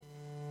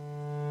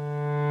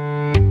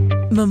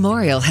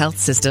Memorial Health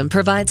System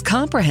provides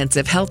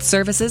comprehensive health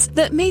services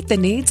that meet the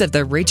needs of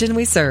the region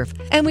we serve,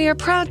 and we are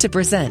proud to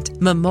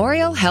present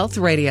Memorial Health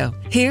Radio.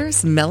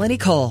 Here's Melanie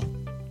Cole.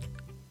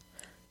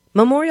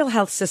 Memorial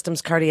Health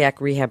System's cardiac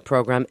rehab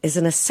program is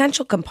an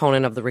essential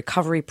component of the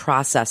recovery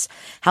process,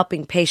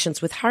 helping patients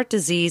with heart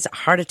disease,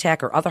 heart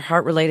attack, or other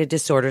heart-related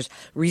disorders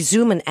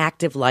resume an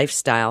active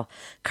lifestyle.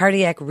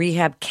 Cardiac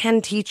rehab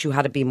can teach you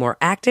how to be more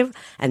active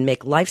and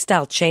make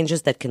lifestyle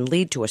changes that can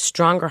lead to a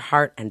stronger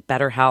heart and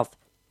better health.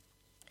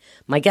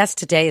 My guest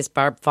today is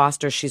Barb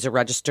Foster. She's a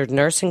registered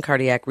nurse in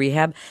cardiac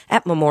rehab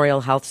at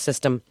Memorial Health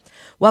System.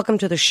 Welcome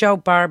to the show,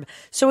 Barb.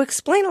 So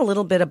explain a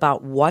little bit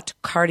about what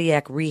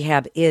cardiac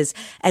rehab is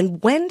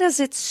and when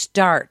does it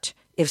start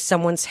if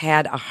someone's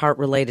had a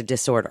heart-related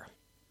disorder?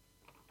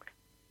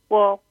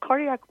 Well,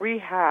 cardiac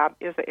rehab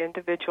is an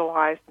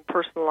individualized and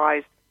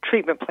personalized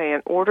treatment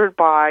plan ordered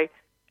by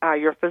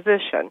your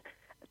physician.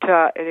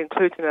 It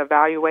includes an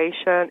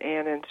evaluation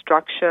and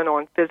instruction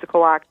on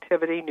physical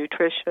activity,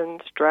 nutrition,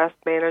 stress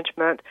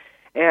management,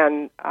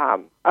 and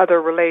other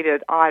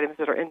related items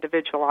that are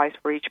individualized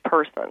for each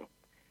person.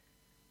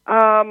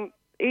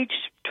 Each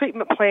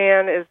treatment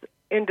plan is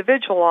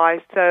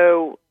individualized,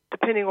 so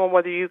depending on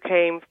whether you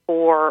came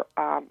for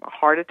a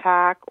heart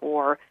attack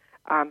or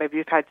maybe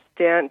you've had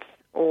stents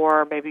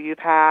or maybe you've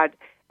had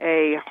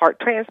a heart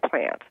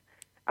transplant,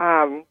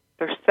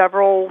 there's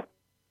several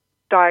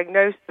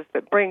diagnosis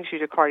that brings you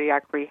to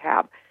cardiac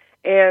rehab.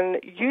 And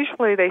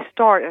usually they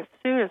start as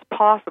soon as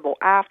possible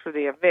after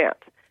the event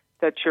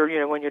that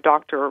when your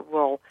doctor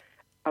will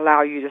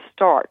allow you to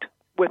start.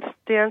 With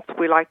stents,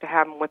 we like to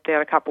have them within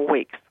a couple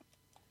weeks.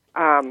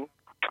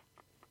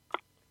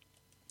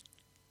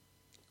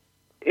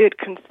 It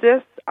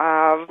consists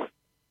of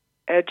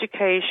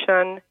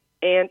education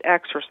and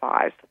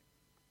exercise.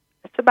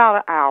 It's about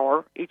an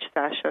hour each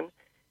session,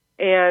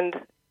 and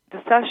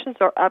the sessions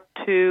are up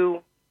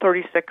to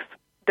 36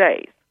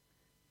 days.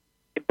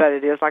 But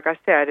it is, like I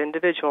said,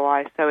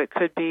 individualized, so it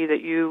could be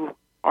that you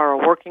are a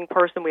working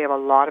person. We have a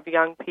lot of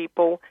young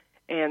people,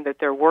 and that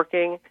they're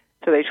working,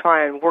 so they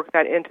try and work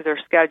that into their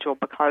schedule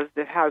because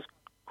it has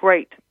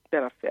great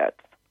benefits.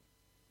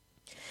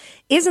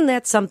 Isn't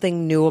that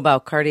something new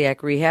about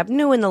cardiac rehab?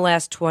 New in the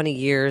last 20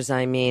 years,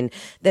 I mean,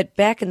 that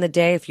back in the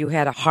day, if you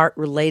had a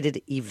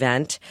heart-related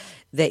event,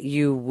 that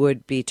you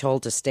would be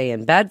told to stay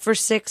in bed for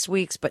 6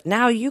 weeks, but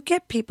now you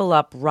get people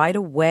up right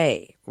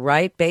away,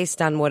 right,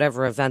 based on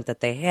whatever event that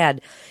they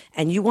had,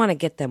 and you want to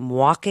get them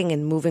walking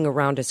and moving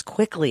around as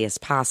quickly as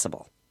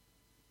possible.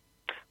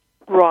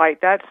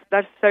 Right, that's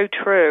so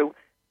true.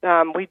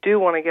 We do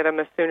want to get them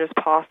as soon as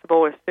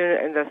possible, as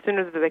soon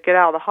as they get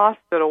out of the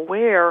hospital,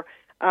 where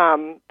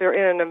they're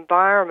in an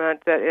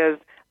environment that is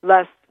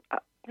less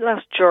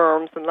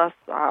germs and less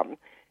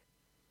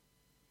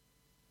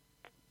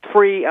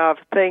free of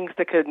things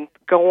that could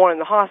go on in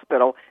the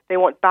hospital. They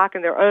want back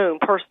in their own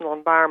personal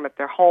environment,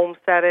 their home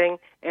setting,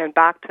 and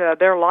back to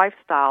their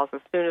lifestyles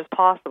as soon as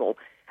possible.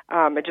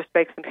 It just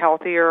makes them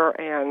healthier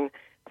and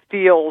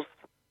feels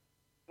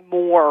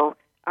more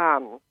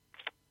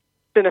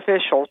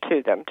beneficial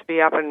to them to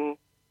be up and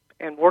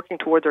working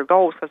toward their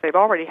goals because they've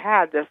already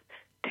had this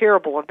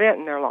terrible event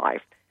in their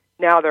life.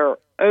 Now they're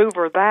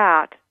over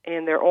that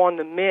and they're on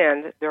the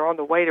mend, they're on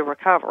the way to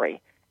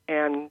recovery.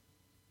 And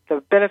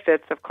the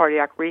benefits of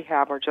cardiac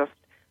rehab are just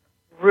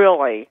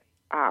really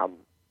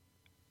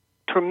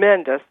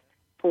tremendous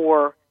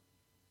for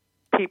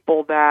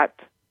people that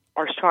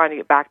are trying to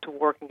get back to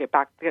work and get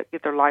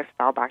their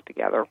lifestyle back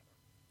together.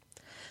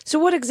 So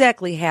what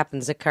exactly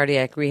happens at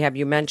cardiac rehab?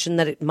 You mentioned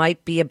that it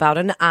might be about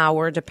an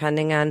hour,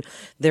 depending on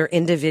their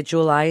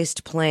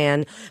individualized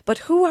plan. But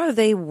who are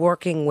they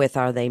working with?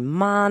 Are they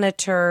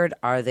monitored?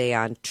 Are they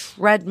on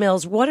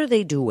treadmills? What are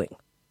they doing?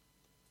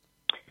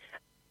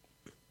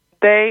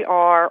 They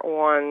are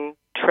on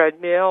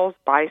treadmills,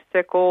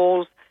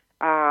 bicycles,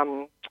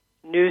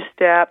 new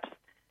steps.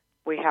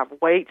 We have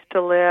weights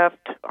to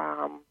lift.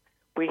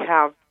 We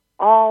have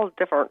all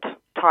different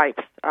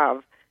types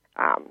of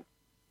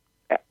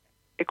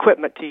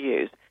equipment to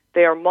use.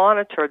 They are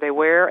monitored. They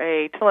wear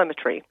a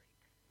telemetry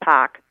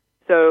pack.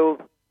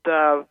 So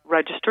the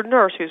registered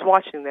nurse who's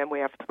watching them,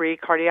 we have 3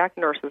 cardiac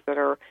nurses that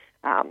are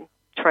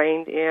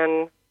trained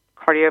in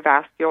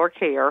cardiovascular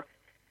care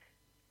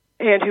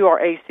and who are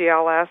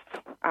ACLS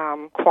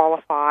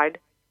qualified,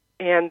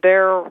 and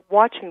they're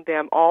watching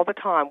them all the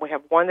time. We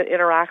have one that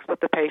interacts with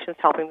the patients,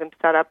 helping them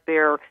set up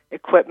their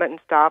equipment and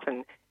stuff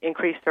and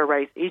increase their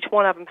rates. Each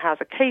one of them has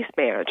a case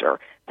manager.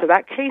 So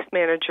that case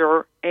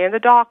manager and the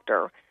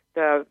doctor,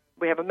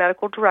 we have a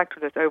medical director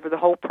that's over the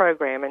whole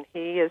program, and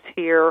he is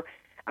here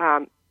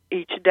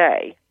each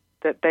day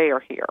that they are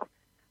here,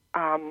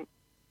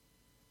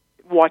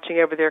 watching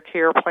over their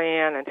care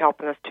plan and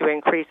helping us to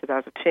increase it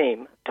as a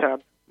team to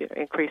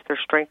increase their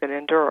strength and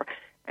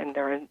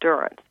their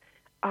endurance.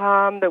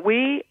 That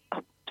we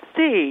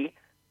see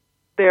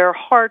their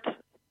heart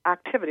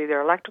activity,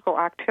 their electrical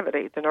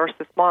activity, the nurse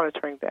is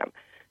monitoring them.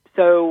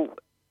 So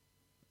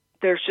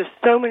there's just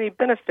so many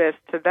benefits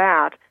to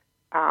that,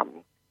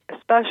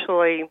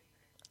 especially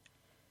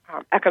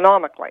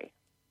economically.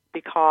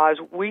 because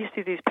we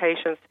see these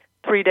patients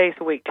 3 days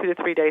a week, 2 to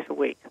 3 days a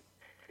week.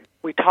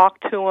 We talk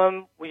to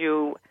them.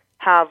 You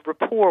have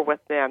rapport with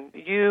them.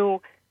 The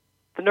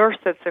nurse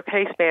that's their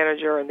case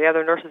manager and the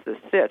other nurses that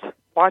sit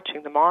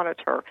watching the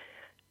monitor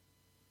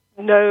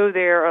know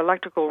their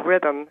electrical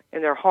rhythm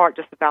in their heart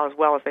just about as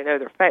well as they know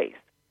their face.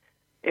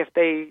 If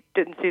they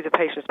didn't see the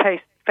patient's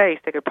face,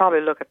 they could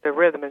probably look at the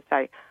rhythm and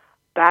say,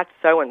 that's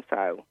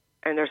so-and-so,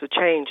 and there's a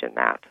change in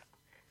that.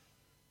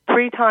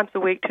 3 times a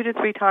week, 2 to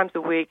 3 times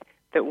a week,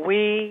 that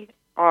we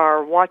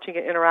are watching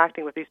and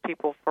interacting with these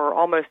people for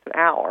almost an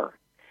hour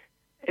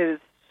and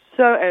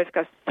it's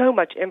got so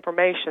much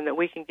information that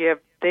we can give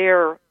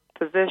their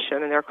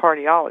physician and their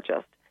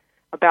cardiologist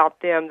about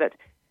them that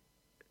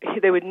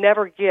they would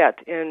never get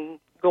in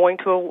going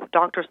to a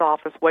doctor's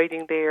office,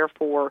 waiting there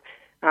for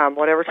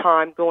whatever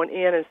time, going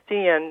in and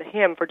seeing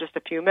him for just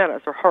a few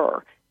minutes or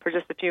her for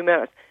just a few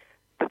minutes.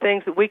 The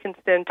things that we can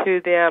send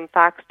to them,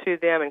 fax to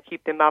them, and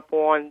keep them up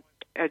on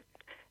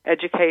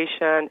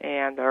education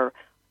and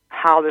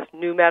how this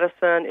new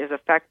medicine is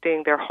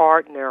affecting their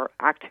heart and their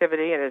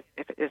activity, and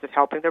is it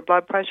helping their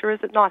blood pressure? Is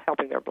it not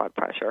helping their blood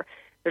pressure?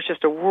 There's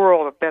just a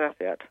world of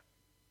benefit.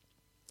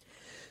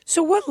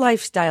 So what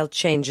lifestyle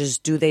changes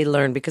do they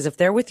learn? Because if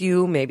they're with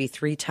you maybe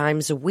 3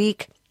 times a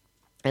week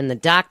and the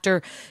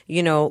doctor,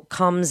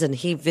 comes and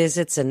he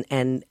visits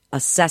and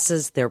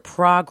assesses their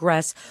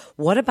progress,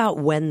 what about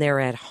when they're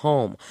at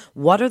home?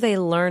 What are they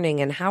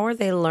learning, and how are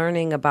they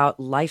learning about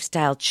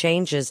lifestyle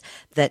changes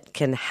that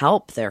can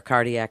help their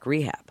cardiac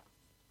rehab?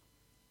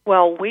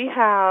 Well, we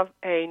have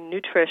a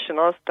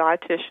nutritionist,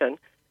 dietitian,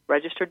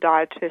 registered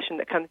dietitian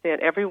that comes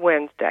in every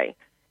Wednesday,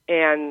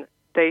 and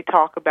they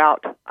talk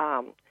about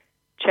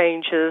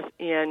changes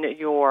in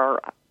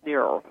your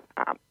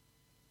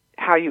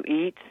how you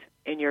eat,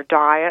 in your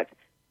diet,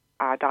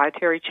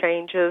 dietary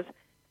changes.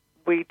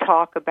 We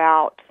talk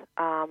about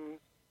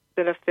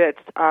benefits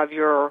of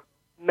your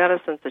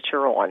medicines that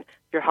you're on,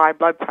 your high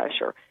blood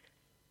pressure.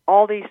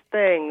 All these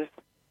things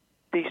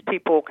these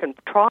people can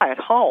try at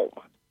home.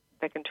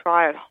 They can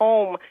try at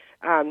home,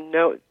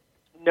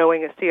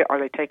 knowing and see, are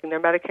they taking their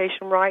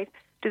medication right?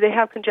 Do they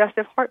have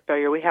congestive heart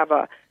failure? We have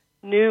a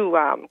new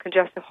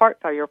congestive heart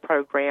failure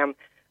program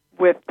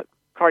with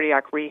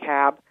cardiac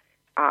rehab.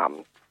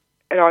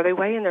 And are they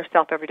weighing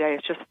themselves every day?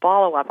 It's just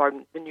follow-up.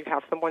 And you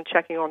have someone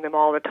checking on them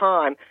all the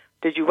time.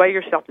 Did you weigh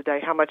yourself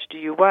today? How much do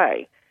you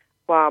weigh?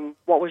 What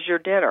was your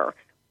dinner?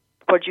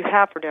 What did you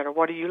have for dinner?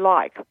 What do you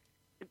like?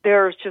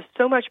 There's just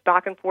so much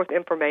back and forth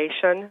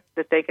information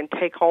that they can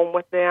take home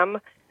with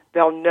them.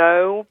 They'll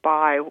know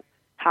by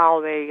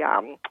how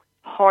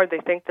hard they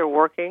think they're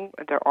working,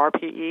 their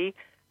RPE,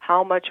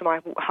 how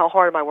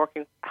hard am I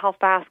working, how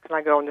fast can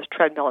I go on this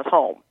treadmill at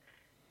home?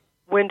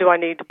 When do I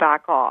need to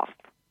back off?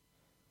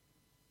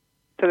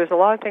 So there's a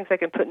lot of things they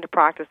can put into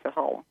practice at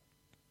home.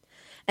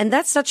 And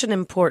that's such an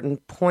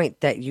important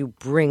point that you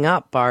bring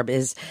up, Barb,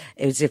 is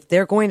if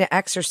they're going to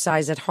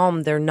exercise at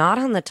home, they're not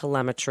on the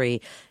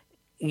telemetry,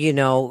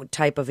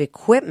 type of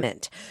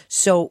equipment.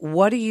 So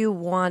what do you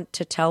want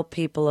to tell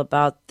people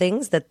about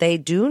things that they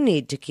do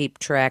need to keep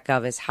track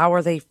of? Is how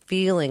are they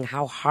feeling?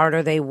 How hard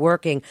are they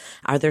working?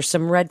 Are there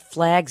some red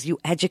flags you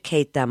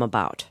educate them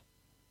about?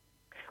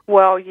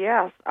 Well,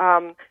 yes,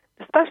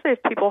 especially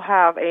if people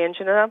have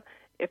angina,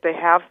 if they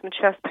have some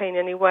chest pain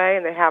anyway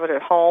and they have it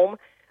at home.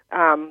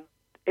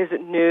 Is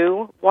it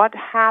new? What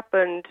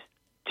happened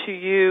to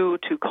you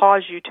to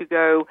cause you to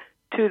go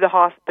to the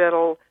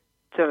hospital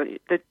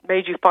that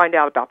made you find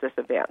out about this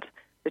event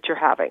that you're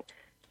having?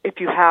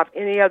 If you have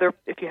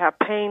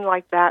pain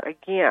like that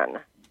again,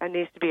 that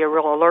needs to be a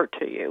real alert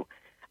to you.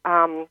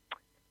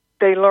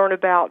 They learn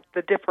about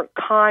the different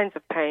kinds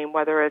of pain,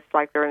 whether it's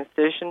like their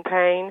incision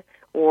pain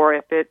or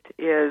if it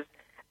is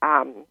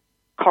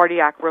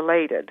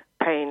cardiac-related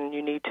pain,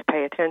 you need to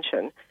pay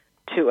attention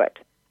to it.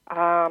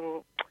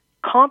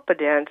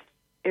 Confidence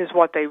is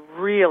what they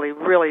really,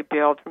 really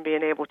build from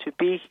being able to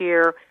be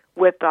here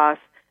with us,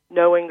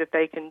 knowing that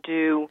they can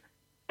do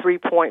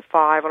 3.5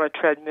 on a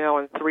treadmill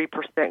and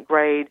 3%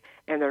 grade,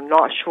 and they're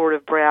not short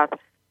of breath.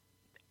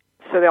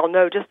 So they'll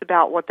know just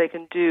about what they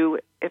can do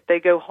if they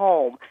go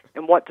home.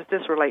 And what does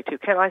this relate to?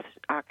 Can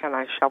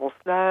I shovel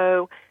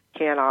snow?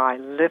 Can I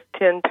lift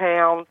 10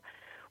 pounds?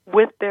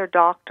 With their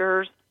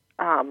doctor's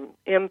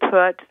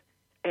input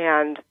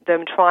and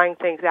them trying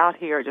things out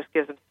here, it just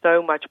gives them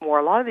so much more.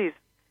 A lot of these,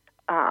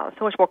 so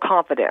much more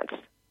confidence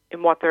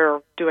in what they're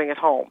doing at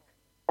home,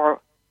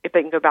 or if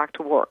they can go back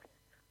to work.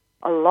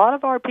 A lot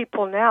of our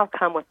people now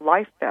come with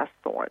life vests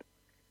on.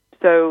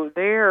 So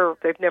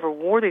they've never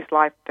wore these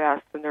life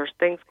vests, and there's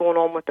things going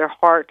on with their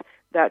heart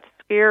that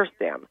scares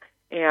them.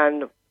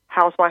 And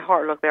how's my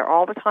heart look? They're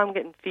all the time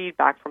getting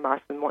feedback from us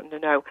and wanting to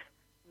know,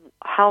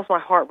 how's my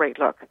heart rate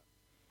look?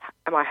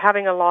 Am I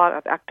having a lot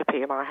of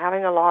ectopy? Am I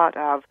having a lot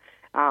of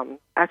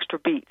extra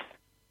beats?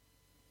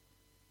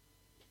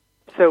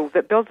 So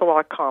that builds a lot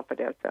of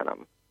confidence in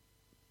them.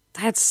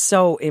 That's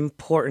so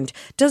important.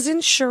 Does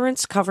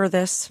insurance cover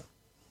this?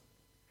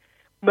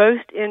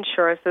 most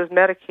insurances,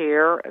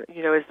 Medicare,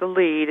 is the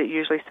lead. It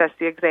usually sets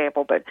the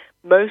example, but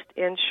most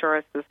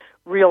insurances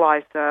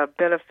realize the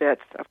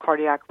benefits of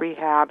cardiac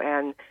rehab,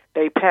 and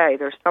they pay.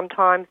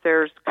 Sometimes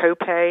there's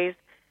co-pays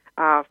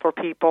for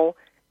people,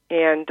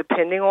 and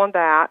depending on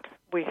that,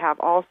 we have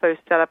also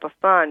set up a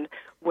fund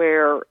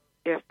where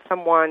if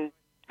someone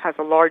has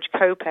a large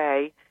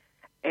copay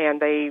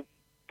and they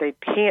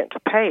can't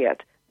pay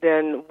it,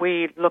 then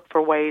we look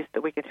for ways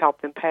that we can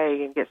help them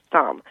pay and get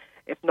some,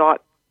 if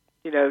not,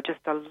 just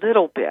a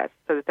little bit,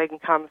 so that they can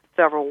come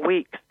several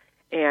weeks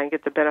and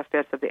get the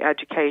benefits of the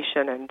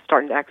education and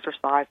starting to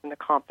exercise and the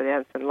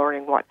confidence and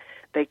learning what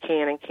they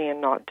can and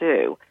cannot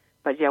do.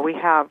 But yeah, we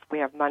have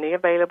money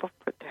available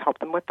to help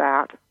them with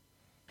that.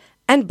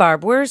 And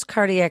Barb, where's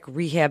cardiac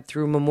rehab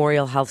through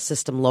Memorial Health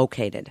System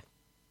located?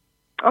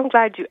 I'm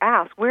glad you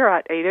asked. We're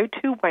at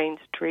 802 Wayne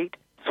Street,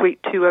 Suite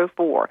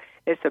 204.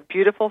 It's a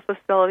beautiful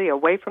facility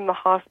away from the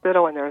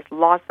hospital, and there's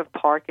lots of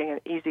parking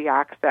and easy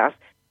access.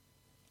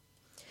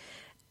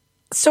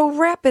 So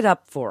wrap it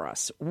up for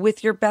us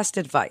with your best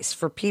advice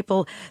for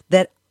people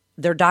that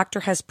their doctor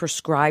has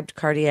prescribed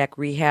cardiac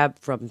rehab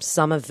from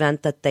some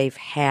event that they've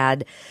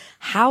had,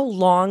 how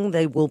long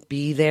they will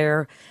be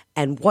there,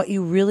 and what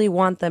you really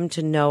want them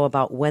to know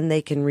about when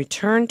they can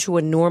return to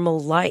a normal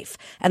life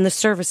and the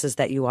services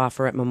that you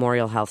offer at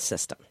Memorial Health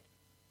System.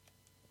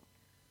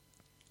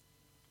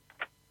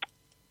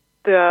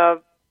 The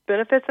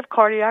benefits of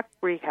cardiac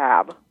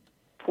rehab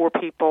for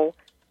people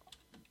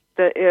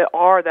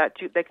are that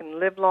they can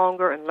live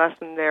longer and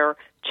lessen their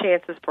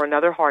chances for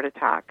another heart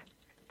attack.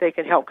 They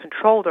can help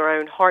control their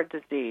own heart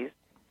disease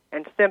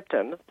and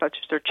symptoms, such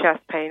as their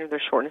chest pain or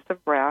their shortness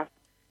of breath.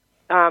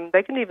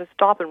 They can even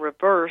stop and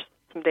reverse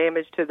some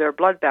damage to their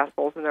blood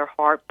vessels in their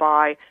heart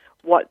by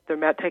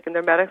taking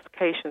their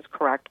medications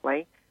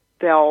correctly.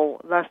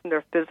 They'll lessen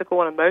their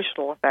physical and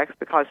emotional effects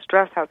because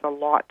stress has a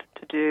lot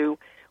to do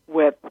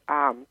with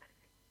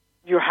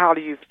how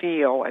do you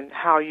feel and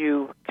how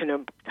you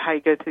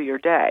go through your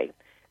day.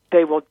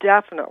 They will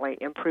definitely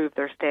improve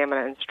their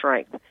stamina and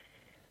strength.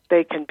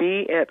 They can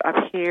be up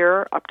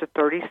here up to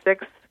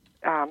 36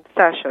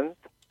 sessions.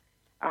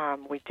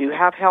 We do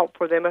have help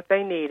for them if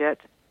they need it.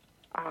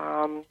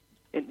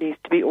 It needs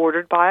to be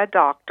ordered by a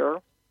doctor.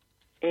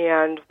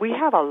 And we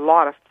have a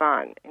lot of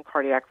fun in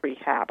cardiac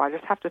rehab. I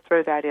just have to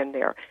throw that in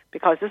there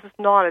because this is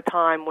not a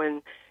time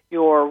when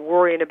you're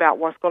worrying about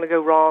what's going to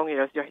go wrong,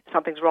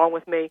 something's wrong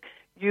with me.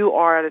 You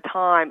are at a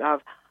time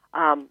of,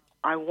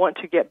 I want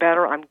to get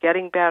better, I'm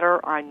getting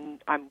better, I'm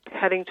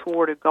heading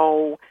toward a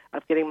goal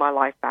of getting my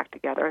life back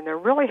together. And they're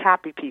really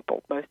happy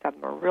people. Most of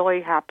them are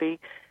really happy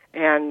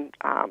and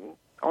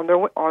on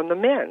the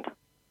mend.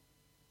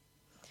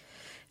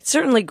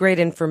 Certainly great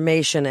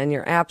information, and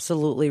you're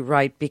absolutely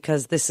right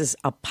because this is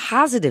a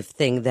positive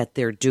thing that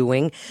they're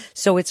doing.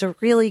 So it's a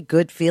really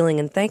good feeling,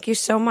 and thank you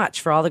so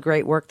much for all the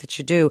great work that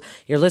you do.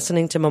 You're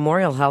listening to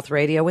Memorial Health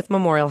Radio with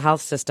Memorial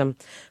Health System.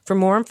 For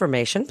more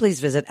information,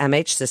 please visit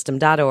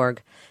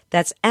mhsystem.org.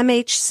 That's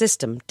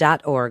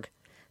mhsystem.org.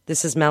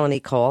 This is Melanie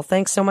Cole.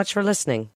 Thanks so much for listening.